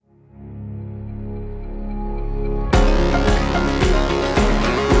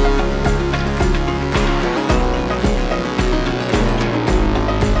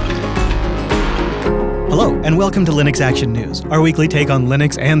and welcome to Linux Action News, our weekly take on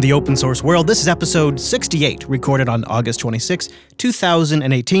Linux and the open source world. This is episode 68, recorded on August 26,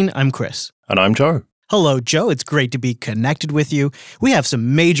 2018. I'm Chris. And I'm Joe. Hello, Joe. It's great to be connected with you. We have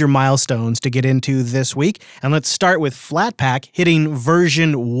some major milestones to get into this week, and let's start with Flatpak hitting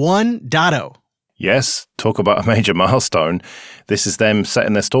version 1.0. Yes, talk about a major milestone. This is them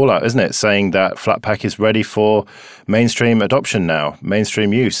setting their stall out, isn't it? Saying that Flatpak is ready for mainstream adoption now,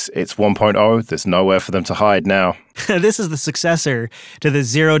 mainstream use. It's 1.0. There's nowhere for them to hide now. This is the successor to the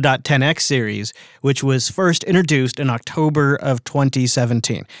 0.10x series, which was first introduced in October of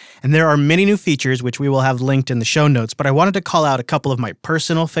 2017. And there are many new features, which we will have linked in the show notes, but I wanted to call out a couple of my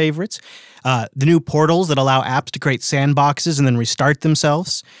personal favorites. The new portals that allow apps to create sandboxes and then restart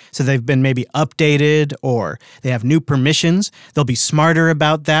themselves. So they've been maybe updated or they have new permissions. They'll be smarter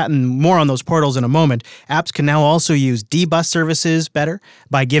about that, and more on those portals in a moment. Apps can now also use dbus services better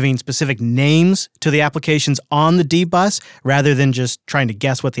by giving specific names to the applications on the dbus rather than just trying to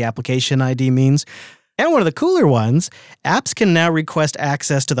guess what the application ID means. And one of the cooler ones, apps can now request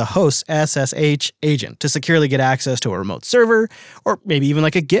access to the host's SSH agent to securely get access to a remote server or maybe even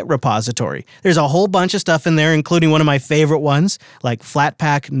like a Git repository. There's a whole bunch of stuff in there, including one of my favorite ones, like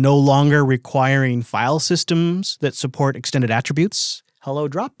Flatpak no longer requiring file systems that support extended attributes. Hello,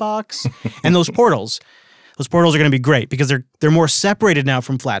 Dropbox. And those portals are going to be great because they're more separated now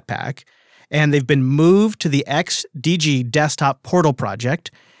from Flatpak, and they've been moved to the XDG desktop portal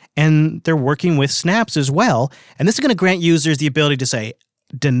project. And they're working with snaps as well. And this is going to grant users the ability to say,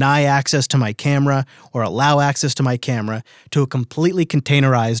 deny access to my camera or allow access to my camera to a completely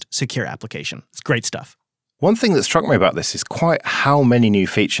containerized, secure application. It's great stuff. One thing that struck me about this is quite how many new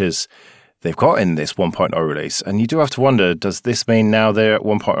features they've got in this 1.0 release. And you do have to wonder, does this mean now they're at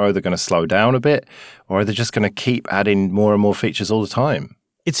 1.0, they're going to slow down a bit? Or are they just going to keep adding more and more features all the time?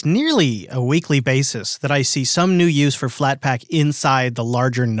 It's nearly a weekly basis that I see some new use for Flatpak inside the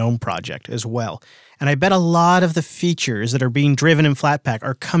larger GNOME project as well. And I bet a lot of the features that are being driven in Flatpak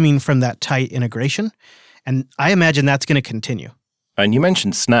are coming from that tight integration. And I imagine that's going to continue. And you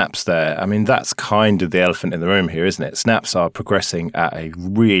mentioned snaps there. I mean, that's kind of the elephant in the room here, isn't it? Snaps are progressing at a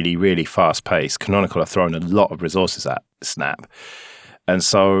really, really fast pace. Canonical are throwing a lot of resources at Snap. And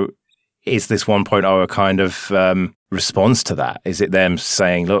so is this 1.0 a kind of response to that? Is it them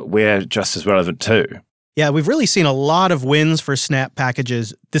saying, look, we're just as relevant too? Yeah, we've really seen a lot of wins for Snap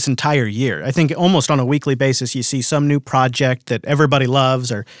packages this entire year. I think almost on a weekly basis, you see some new project that everybody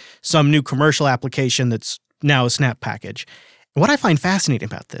loves or some new commercial application that's now a Snap package. And what I find fascinating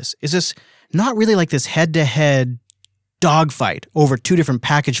about this is this not really like this head-to-head dogfight over two different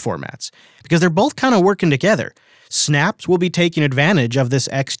package formats, because they're both kind of working together. Snaps will be taking advantage of this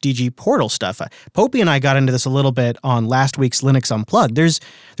XDG portal stuff. Popey and I got into this a little bit on last week's Linux Unplugged.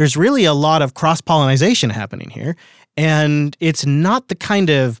 There's really a lot of cross-pollination happening here, and it's not the kind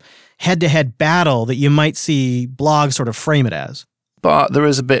of head-to-head battle that you might see blogs sort of frame it as. But there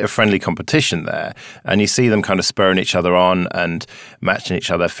is a bit of friendly competition there, and you see them kind of spurring each other on and matching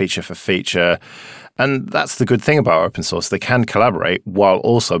each other feature for feature. And that's the good thing about open source. They can collaborate while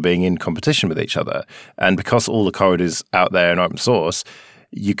also being in competition with each other. And because all the code is out there in open source,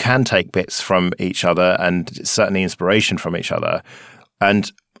 you can take bits from each other and certainly inspiration from each other.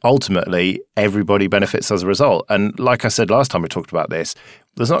 And ultimately, everybody benefits as a result. And like I said last time we talked about this,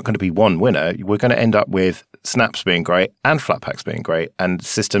 there's not going to be one winner. We're going to end up with Snaps being great and Flatpaks being great and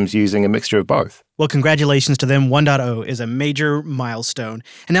systems using a mixture of both. Well, congratulations to them. 1.0 is a major milestone.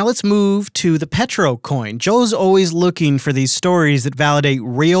 And now let's move to the Petro coin. Joe's always looking for these stories that validate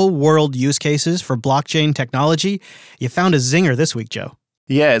real-world use cases for blockchain technology. You found a zinger this week, Joe.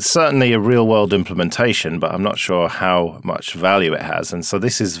 Yeah, it's certainly a real-world implementation, but I'm not sure how much value it has. And so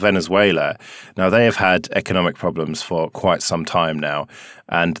this is Venezuela. Now, they have had economic problems for quite some time now,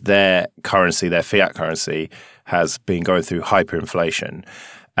 and their currency, their fiat currency, has been going through hyperinflation.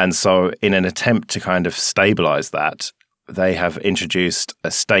 And so in an attempt to kind of stabilize that, they have introduced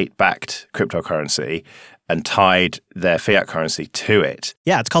a state-backed cryptocurrency and tied their fiat currency to it.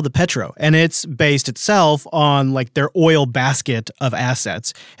 Yeah, it's called the Petro, and it's based itself on like their oil basket of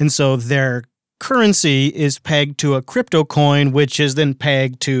assets. And so their currency is pegged to a crypto coin, which is then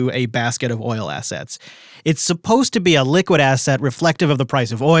pegged to a basket of oil assets. It's supposed to be a liquid asset reflective of the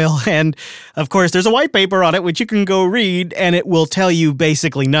price of oil. And of course, there's a white paper on it, which you can go read, and it will tell you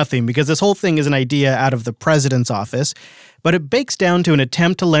basically nothing because this whole thing is an idea out of the president's office. But it bakes down to an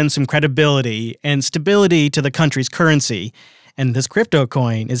attempt to lend some credibility and stability to the country's currency. And this crypto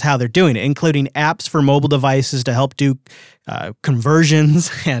coin is how they're doing it, including apps for mobile devices to help do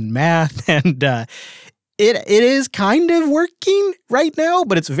conversions and math. And It is kind of working right now,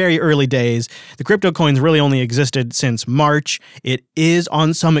 but it's very early days. The crypto coins really only existed since March. It is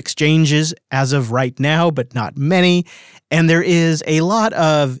on some exchanges as of right now, but not many. And there is a lot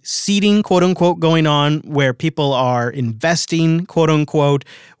of seeding, quote unquote, going on where people are investing, quote unquote,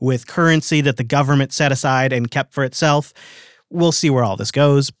 with currency that the government set aside and kept for itself. We'll see where all this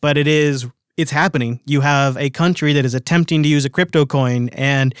goes, but it's happening. You have a country that is attempting to use a crypto coin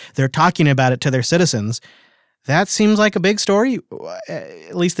and they're talking about it to their citizens. That seems like a big story,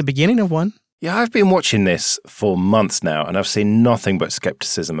 at least the beginning of one. Yeah, I've been watching this for months now and I've seen nothing but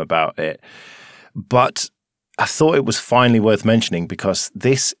skepticism about it. But I thought it was finally worth mentioning because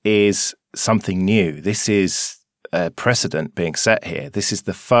this is something new. This is a precedent being set here. This is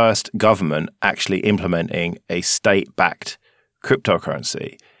the first government actually implementing a state-backed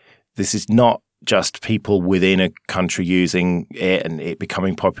cryptocurrency. This is not just people within a country using it and it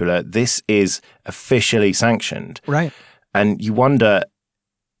becoming popular. This is officially sanctioned. Right. And you wonder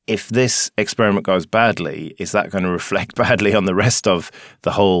if this experiment goes badly, is that going to reflect badly on the rest of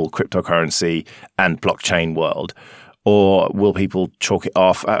the whole cryptocurrency and blockchain world? Or will people chalk it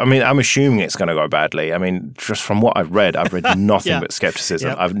off? I mean, I'm assuming it's going to go badly. I mean, just from what I've read nothing but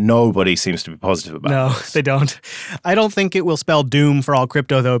skepticism. Yep. Nobody seems to be positive about this. No, they don't. I don't think it will spell doom for all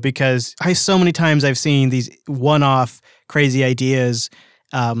crypto, though, because so many times I've seen these one-off crazy ideas,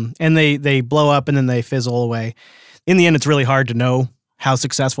 and they blow up and then they fizzle away. In the end, it's really hard to know how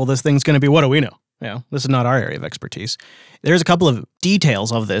successful this thing's going to be. What do we know? This is not our area of expertise. There's a couple of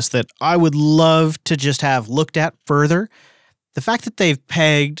details of this that I would love to just have looked at further. The fact that they've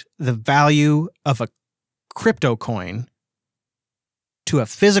pegged the value of a crypto coin to a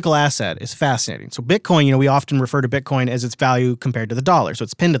physical asset is fascinating. So Bitcoin, we often refer to Bitcoin as its value compared to the dollar. So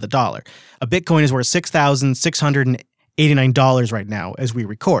it's pinned to the dollar. A Bitcoin is worth $6,689 right now as we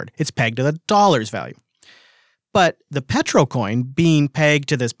record. It's pegged to the dollar's value. But the Petrocoin being pegged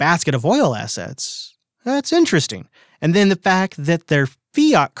to this basket of oil assets, that's interesting. And then the fact that their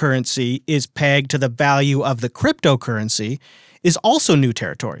fiat currency is pegged to the value of the cryptocurrency is also new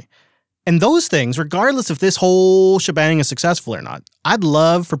territory. And those things, regardless if this whole shebang is successful or not, I'd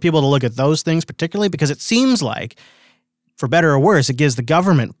love for people to look at those things particularly because it seems like, for better or worse, it gives the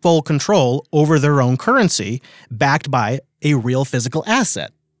government full control over their own currency backed by a real physical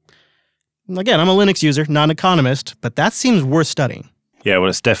asset. Again, I'm a Linux user, not an economist, but that seems worth studying. Yeah, well,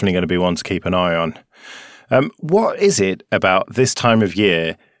 it's definitely going to be one to keep an eye on. What is it about this time of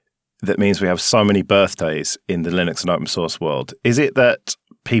year that means we have so many birthdays in the Linux and open source world? Is it that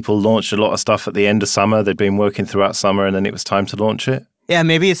people launched a lot of stuff at the end of summer, they'd been working throughout summer, and then it was time to launch it? Yeah,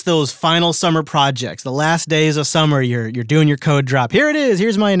 maybe it's those final summer projects. The last days of summer, you're doing your code drop. Here it is.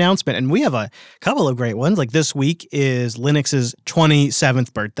 Here's my announcement. And we have a couple of great ones. Like this week is Linux's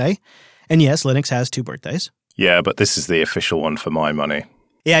 27th birthday. And yes, Linux has 2 birthdays. Yeah, but this is the official one for my money.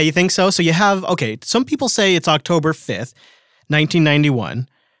 Yeah, you think so? So you have, some people say it's October 5th, 1991,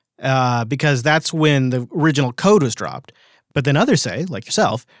 because that's when the original code was dropped. But then others say, like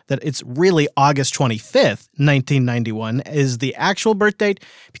yourself, that it's really August 25th, 1991 is the actual birth date,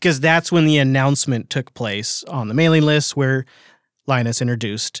 because that's when the announcement took place on the mailing list where Linus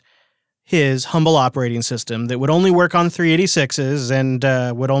introduced his humble operating system that would only work on 386s and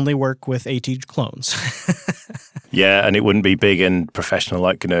would only work with AT clones. Yeah, and it wouldn't be big and professional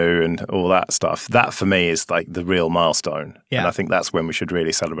like GNU and all that stuff. That, for me, is like the real milestone. Yeah. And I think that's when we should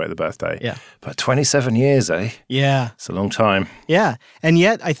really celebrate the birthday. Yeah. But 27 years, eh? Yeah. It's a long time. Yeah. And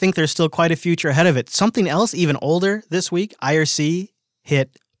yet, I think there's still quite a future ahead of it. Something else even older this week, IRC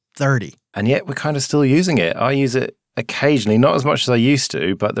hit 30. And yet, we're kind of still using it. I use it occasionally, not as much as I used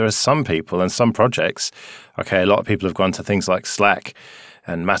to, but there are some people and some projects. Okay, a lot of people have gone to things like Slack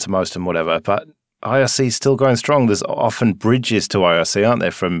and Mattermost and whatever, but IRC is still going strong. There's often bridges to IRC, aren't there,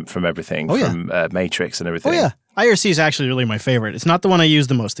 from everything, from Matrix and everything. Oh, yeah. IRC is actually really my favorite. It's not the one I use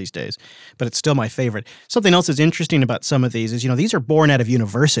the most these days, but it's still my favorite. Something else that's interesting about some of these is, these are born out of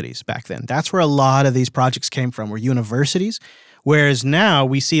universities back then. That's where a lot of these projects came from, were universities, whereas now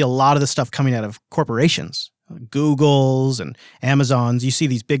we see a lot of the stuff coming out of corporations. Google's and Amazon's. You see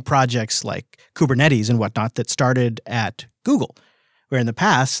these big projects like Kubernetes and whatnot that started at Google, where in the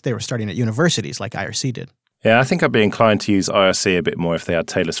past they were starting at universities like IRC did. Yeah, I think I'd be inclined to use IRC a bit more if they had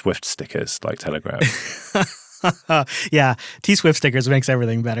Taylor Swift stickers like Telegram. Yeah, T-Swift stickers makes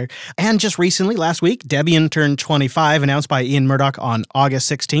everything better. And just recently, last week, Debian turned 25, announced by Ian Murdoch on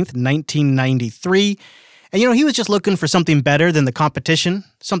August 16th, 1993. And, he was just looking for something better than the competition,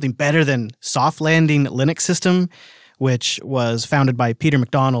 something better than Soft Landing Linux System, which was founded by Peter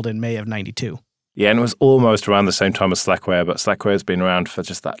MacDonald in May of 92. Yeah, and it was almost around the same time as Slackware, but Slackware been around for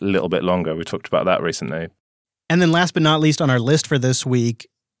just that little bit longer. We talked about that recently. And then last but not least on our list for this week,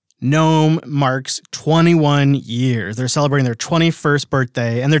 GNOME marks 21 years. They're celebrating their 21st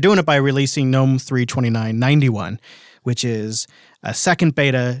birthday, and they're doing it by releasing GNOME 3.29.91, which is a second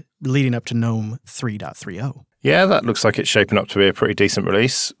beta leading up to GNOME 3.30. Yeah, that looks like it's shaping up to be a pretty decent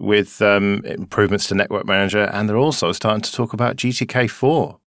release with improvements to Network Manager, and they're also starting to talk about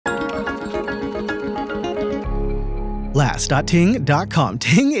GTK4. Last.ting.com.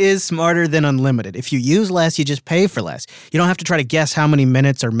 Ting is smarter than unlimited. If you use less, you just pay for less. You don't have to try to guess how many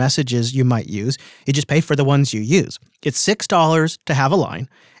minutes or messages you might use. You just pay for the ones you use. It's $6 to have a line,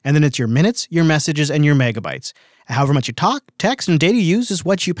 and then it's your minutes, your messages, and your megabytes. However much you talk, text, and data you use is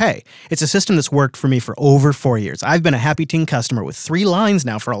what you pay. It's a system that's worked for me for over 4 years. I've been a happy Ting customer with 3 lines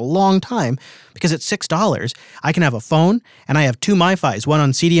now for a long time because at $6, I can have a phone, and I have 2 MiFis, one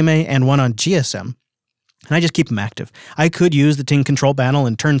on CDMA and one on GSM. And I just keep them active. I could use the Ting control panel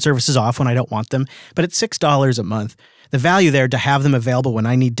and turn services off when I don't want them, but it's $6 a month. The value there to have them available when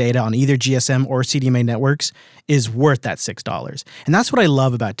I need data on either GSM or CDMA networks is worth that $6. And that's what I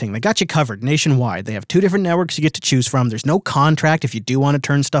love about Ting. They got you covered nationwide. They have 2 different networks you get to choose from. There's no contract if you do want to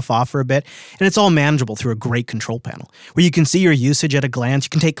turn stuff off for a bit. And it's all manageable through a great control panel where you can see your usage at a glance.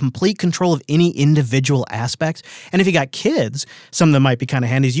 You can take complete control of any individual aspects. And if you got kids, something that might be kind of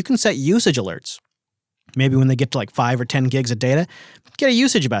handy is you can set usage alerts. Maybe when they get to like 5 or 10 gigs of data, get a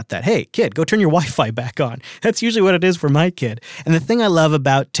usage about that. Hey, kid, go turn your Wi-Fi back on. That's usually what it is for my kid. And the thing I love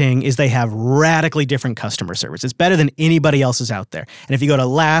about Ting is they have radically different customer service. It's better than anybody else's out there. And if you go to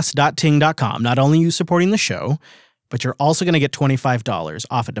last.ting.com, not only are you supporting the show, but you're also going to get $25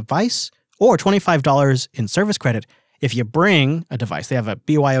 off a device or $25 in service credit if you bring a device. They have a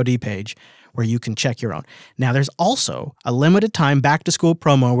BYOD page where you can check your own. Now, there's also a limited time back-to-school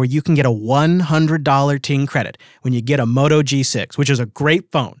promo where you can get a $100 Ting credit when you get a Moto G6, which is a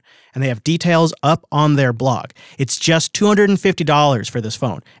great phone. And they have details up on their blog. It's just $250 for this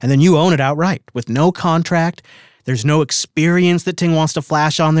phone. And then you own it outright with no contract. There's no experience that Ting wants to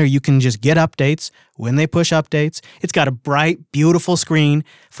flash on there. You can just get updates when they push updates. It's got a bright, beautiful screen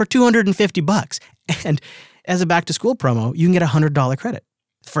for $250. And as a back-to-school promo, you can get a $100 credit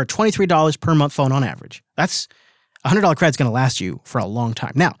for a $23 per month phone on average. That's a $100 credit's going to last you for a long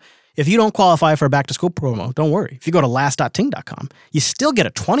time. Now, if you don't qualify for a back-to-school promo, don't worry. If you go to last.ting.com, you still get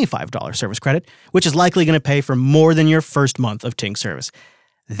a $25 service credit, which is likely going to pay for more than your first month of Ting service.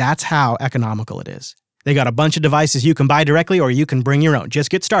 That's how economical it is. They got a bunch of devices you can buy directly or you can bring your own.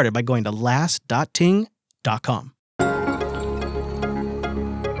 Just get started by going to last.ting.com.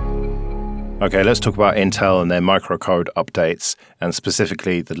 Okay, let's talk about Intel and their microcode updates, and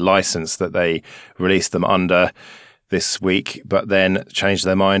specifically the license that they released them under this week, but then changed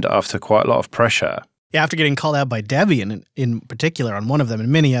their mind after quite a lot of pressure. Yeah, after getting called out by Debian in particular on one of them and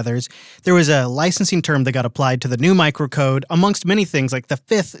many others, there was a licensing term that got applied to the new microcode, amongst many things. Like the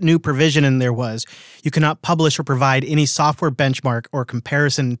 5th new provision in there was, you cannot publish or provide any software benchmark or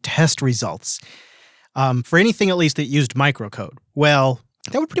comparison test results for anything at least that used microcode. Well,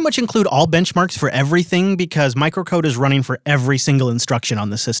 that would pretty much include all benchmarks for everything because microcode is running for every single instruction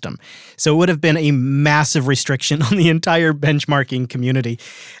on the system. So it would have been a massive restriction on the entire benchmarking community,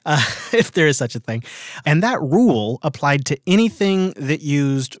 if there is such a thing. And that rule applied to anything that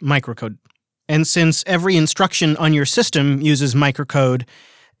used microcode. And since every instruction on your system uses microcode,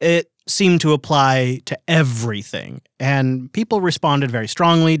 it seemed to apply to everything. And people responded very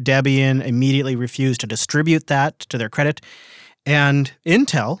strongly. Debian immediately refused to distribute that to their credit. And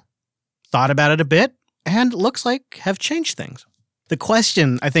Intel thought about it a bit and looks like have changed things. The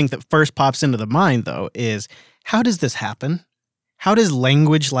question I think that first pops into the mind, though, is how does this happen? How does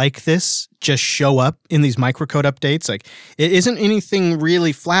language like this just show up in these microcode updates? Like, it isn't anything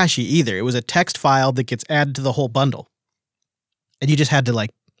really flashy either. It was a text file that gets added to the whole bundle. And you just had to,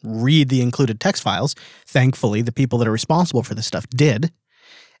 read the included text files. Thankfully, the people that are responsible for this stuff did.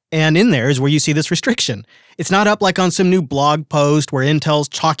 And in there is where you see this restriction. It's not up like on some new blog post where Intel's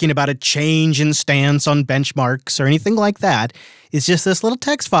talking about a change in stance on benchmarks or anything like that. It's just this little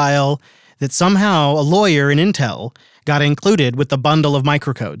text file that somehow a lawyer in Intel got included with the bundle of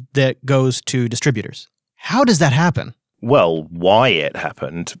microcode that goes to distributors. How does that happen? Well, why it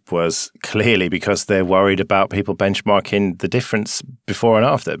happened was clearly because they're worried about people benchmarking the difference before and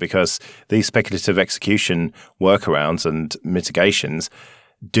after, because these speculative execution workarounds and mitigations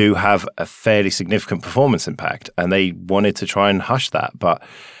do have a fairly significant performance impact, and they wanted to try and hush that. But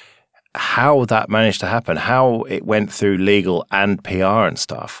how that managed to happen, how it went through legal and PR and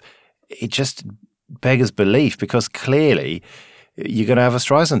stuff, it just beggars belief, because clearly you're going to have a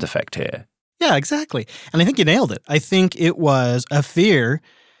Streisand effect here. Yeah, exactly. And I think you nailed it. I think it was a fear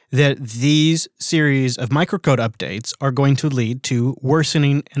that these series of microcode updates are going to lead to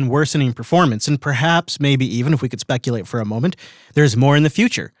worsening and worsening performance. And perhaps, maybe even if we could speculate for a moment, there's more in the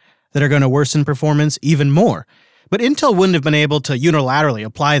future that are going to worsen performance even more. But Intel wouldn't have been able to unilaterally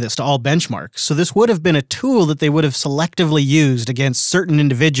apply this to all benchmarks, so this would have been a tool that they would have selectively used against certain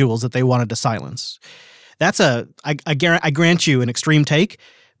individuals that they wanted to silence. That's I grant you an extreme take,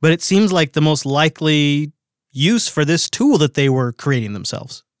 but it seems like the most likely use for this tool that they were creating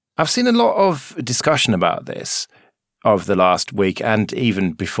themselves. I've seen a lot of discussion about this over the last week and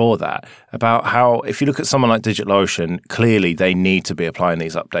even before that, about how if you look at someone like DigitalOcean, clearly they need to be applying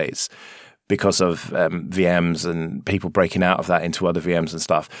these updates because of VMs and people breaking out of that into other VMs and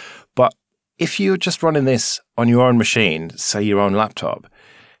stuff. But if you're just running this on your own machine, say your own laptop,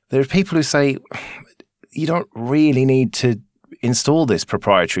 there are people who say you don't really need to install this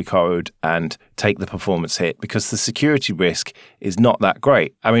proprietary code and take the performance hit because the security risk is not that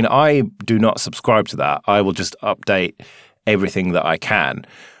great. I mean, I do not subscribe to that. I will just update everything that I can.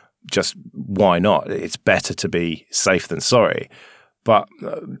 Just why not? It's better to be safe than sorry. But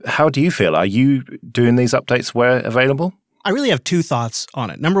how do you feel? Are you doing these updates where available? I really have two thoughts on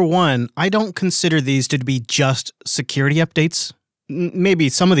it. Number one, I don't consider these to be just security updates. Maybe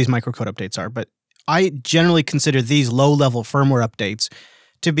some of these microcode updates are, but I generally consider these low-level firmware updates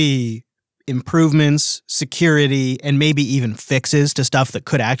to be improvements, security, and maybe even fixes to stuff that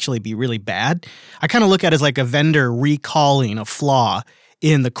could actually be really bad. I kind of look at it as like a vendor recalling a flaw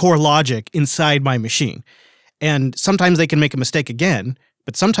in the core logic inside my machine. And sometimes they can make a mistake again,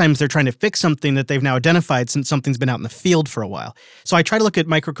 but sometimes they're trying to fix something that they've now identified since something's been out in the field for a while. So I try to look at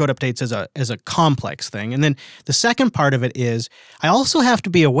microcode updates as a complex thing. And then the second part of it is I also have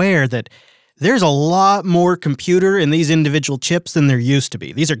to be aware that there's a lot more computer in these individual chips than there used to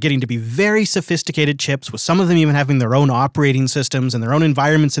be. These are getting to be very sophisticated chips, with some of them even having their own operating systems and their own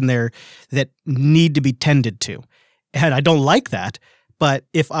environments in there that need to be tended to. And I don't like that, but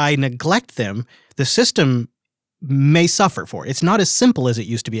if I neglect them, the system may suffer for it. It's not as simple as it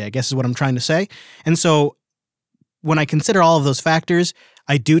used to be, I guess is what I'm trying to say. And so when I consider all of those factors,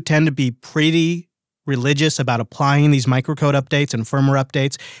 I do tend to be pretty religious about applying these microcode updates and firmware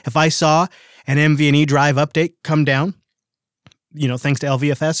updates. If I saw an NVMe drive update come down, thanks to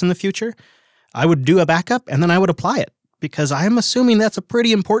LVFS in the future, I would do a backup and then I would apply it, because I am assuming that's a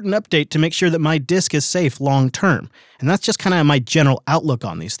pretty important update to make sure that my disk is safe long term. And that's just kind of my general outlook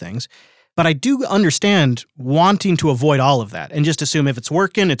on these things. But I do understand wanting to avoid all of that and just assume if it's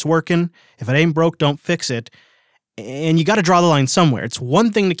working, it's working. If it ain't broke, don't fix it. And you got to draw the line somewhere. It's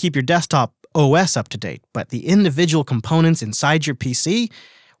one thing to keep your desktop OS up to date, but the individual components inside your PC,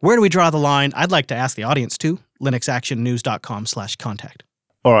 where do we draw the line? I'd like to ask the audience too. linuxactionnews.com/contact.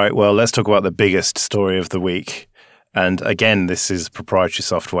 All right, well, let's talk about the biggest story of the week. And again, this is proprietary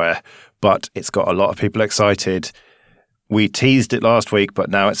software, but it's got a lot of people excited. We teased it last week, but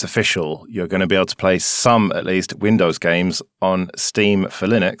now it's official. You're going to be able to play some, at least, Windows games on Steam for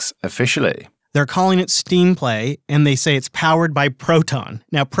Linux officially. They're calling it Steam Play, and they say it's powered by Proton.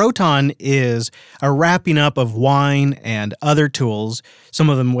 Now, Proton is a wrapping up of Wine and other tools, some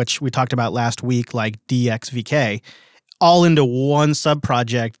of them which we talked about last week, like DXVK, all into one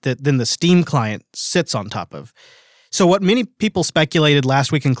subproject that then the Steam client sits on top of. So what many people speculated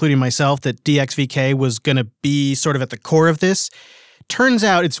last week, including myself, that DXVK was going to be sort of at the core of this, turns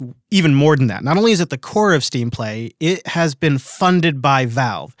out it's even more than that. Not only is it the core of Steam Play, it has been funded by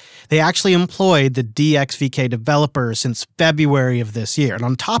Valve. They actually employed the DXVK developers since February of this year. And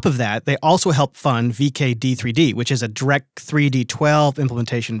on top of that, they also helped fund VKD3D, which is a direct 3D12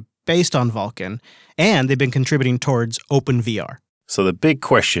 implementation based on Vulkan. And they've been contributing towards OpenVR. So the big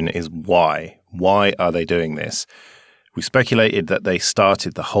question is why? Why are they doing this? We speculated that they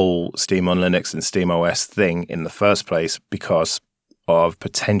started the whole Steam on Linux and SteamOS thing in the first place because of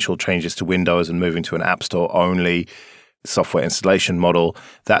potential changes to Windows and moving to an App Store only software installation model.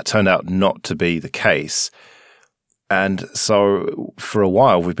 That turned out not to be the case. And so for a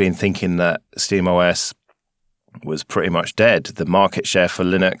while, we've been thinking that SteamOS was pretty much dead. The market share for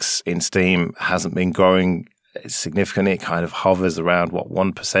Linux in Steam hasn't been growing significantly. It kind of hovers around,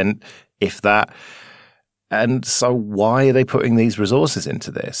 1%, if that. And so why are they putting these resources into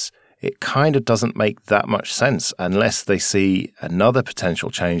this? It kind of doesn't make that much sense unless they see another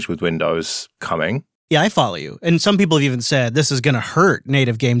potential change with Windows coming. Yeah, I follow you. And some people have even said this is going to hurt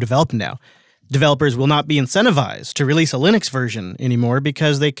native game development now. Developers will not be incentivized to release a Linux version anymore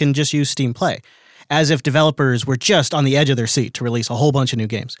because they can just use Steam Play, as if developers were just on the edge of their seat to release a whole bunch of new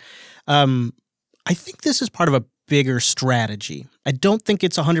games. I think this is part of a bigger strategy. I don't think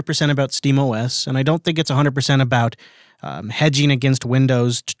it's 100% about SteamOS, and I don't think it's 100% about hedging against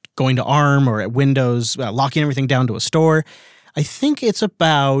Windows going to ARM or at Windows locking everything down to a store. I think it's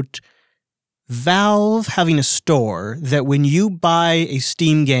about Valve having a store that when you buy a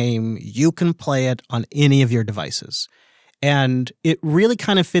Steam game, you can play it on any of your devices. And it really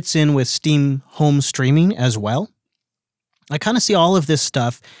kind of fits in with Steam home streaming as well. I kind of see all of this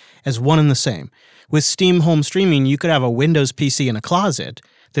stuff as one and the same. With Steam home streaming, you could have a Windows PC in a closet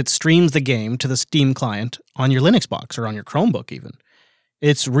that streams the game to the Steam client on your Linux box or on your Chromebook even.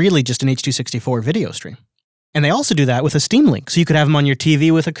 It's really just an H.264 video stream. And they also do that with a Steam Link, so you could have them on your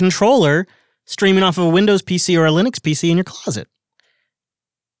TV with a controller streaming off of a Windows PC or a Linux PC in your closet.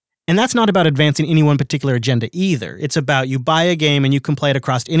 And that's not about advancing any one particular agenda either. It's about you buy a game and you can play it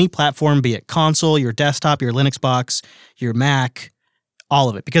across any platform, be it console, your desktop, your Linux box, your Mac, all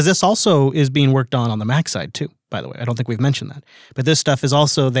of it. Because this also is being worked on the Mac side too, by the way. I don't think we've mentioned that. But this stuff is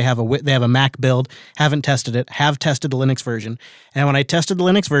also, they have a Mac build, haven't tested it, have tested the Linux version. And when I tested the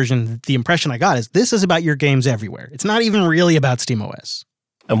Linux version, the impression I got is this is about your games everywhere. It's not even really about SteamOS.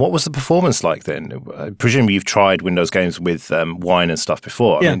 And what was the performance like then? Presumably you've tried Windows games with Wine and stuff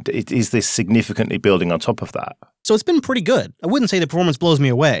before. Yeah. I mean, is this significantly building on top of that? So it's been pretty good. I wouldn't say the performance blows me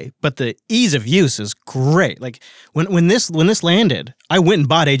away, but the ease of use is great. Like when this landed, I went and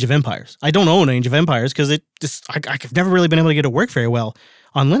bought Age of Empires. I don't own Age of Empires because I've never really been able to get it to work very well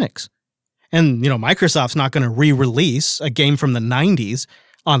on Linux. And Microsoft's not going to re-release a game from the 90s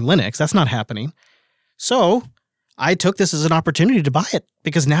on Linux. That's not happening. So I took this as an opportunity to buy it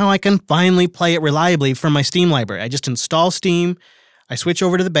because now I can finally play it reliably from my Steam library. I just install Steam, I switch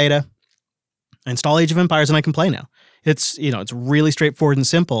over to the beta, I install Age of Empires, and I can play now. It's really straightforward and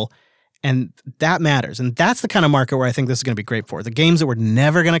simple, and that matters. And that's the kind of market where I think this is going to be great for. The games that were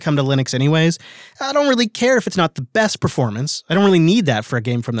never going to come to Linux anyways, I don't really care if it's not the best performance. I don't really need that for a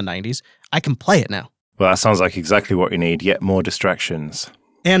game from the 90s. I can play it now. Well, that sounds like exactly what you need, yet more distractions.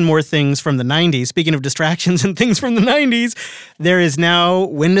 And more things from the 90s. Speaking of distractions and things from the 90s, there is now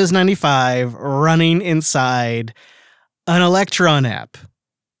Windows 95 running inside an Electron app.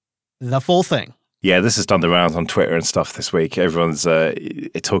 The full thing. Yeah, this has done the rounds on Twitter and stuff this week. Everyone's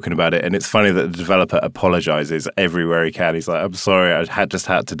talking about it. And it's funny that the developer apologizes everywhere he can. He's like, I'm sorry, I just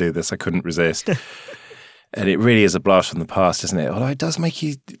had to do this. I couldn't resist. And it really is a blast from the past, isn't it? Although it does make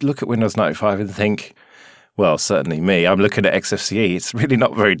you look at Windows 95 and think, well, certainly me. I'm looking at XFCE. It's really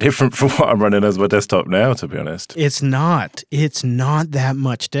not very different from what I'm running as my desktop now, to be honest. It's not. It's not that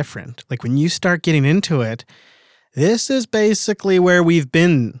much different. Like when you start getting into it, this is basically where we've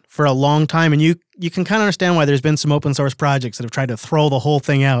been for a long time. And you can kind of understand why there's been some open source projects that have tried to throw the whole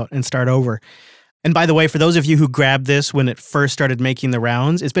thing out and start over. And by the way, for those of you who grabbed this when it first started making the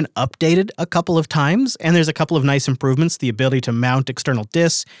rounds, it's been updated a couple of times. And there's a couple of nice improvements. The ability to mount external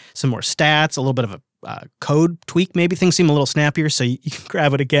disks, some more stats, a little bit of a code tweak, maybe. Things seem a little snappier, so you can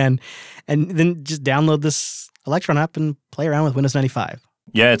grab it again and then just download this Electron app and play around with Windows 95.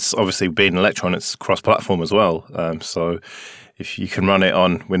 Yeah, it's obviously being Electron, it's cross-platform as well. So if you can run it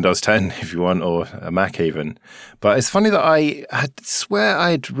on Windows 10 if you want, or a Mac even. But it's funny that I swear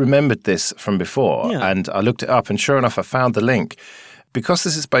I'd remembered this from before, and I looked it up, and sure enough, I found the link. Because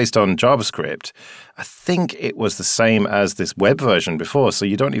this is based on JavaScript, I think it was the same as this web version before, so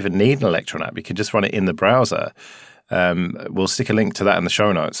you don't even need an Electron app. You can just run it in the browser. We'll stick a link to that in the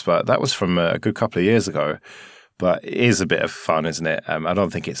show notes, but that was from a good couple of years ago. But it is a bit of fun, isn't it? I don't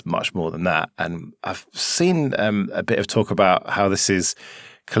think it's much more than that. And I've seen a bit of talk about how this is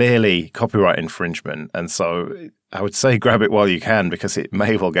clearly copyright infringement, and so I would say grab it while you can because it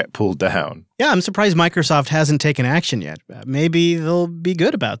may well get pulled down. Yeah, I'm surprised Microsoft hasn't taken action yet. Maybe they'll be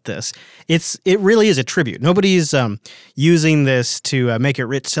good about this. It really is a tribute. Nobody's using this to make it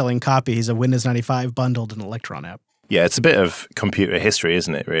rich selling copies of Windows 95 bundled in an Electron app. Yeah, it's a bit of computer history,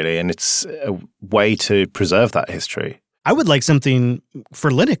 isn't it, really? And it's a way to preserve that history. I would like something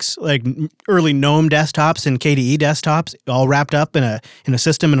for Linux, like early GNOME desktops and KDE desktops, all wrapped up in a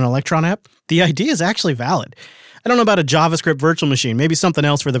system in an Electron app. The idea is actually valid. I don't know about a JavaScript virtual machine, maybe something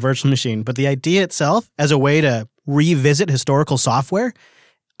else for the virtual machine, but the idea itself as a way to revisit historical software,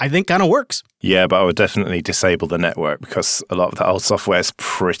 I think kind of works. Yeah, but I would definitely disable the network because a lot of the old software is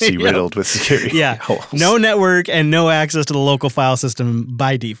pretty riddled with security holes. No network and no access to the local file system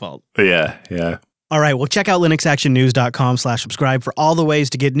by default. Yeah. All right, well, check out linuxactionnews.com/subscribe for all the ways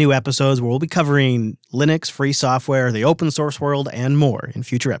to get new episodes where we'll be covering Linux, free software, the open source world, and more in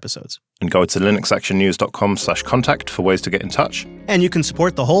future episodes. And go to linuxactionnews.com/contact for ways to get in touch. And you can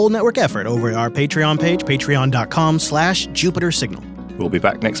support the whole network effort over at our Patreon page, patreon.com/JupiterSignal. We'll be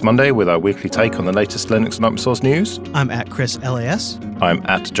back next Monday with our weekly take on the latest Linux and open source news. I'm at Chris LAS. I'm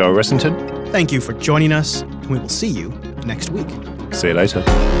at Joe Ressington. Thank you for joining us, and we will see you next week. See you later.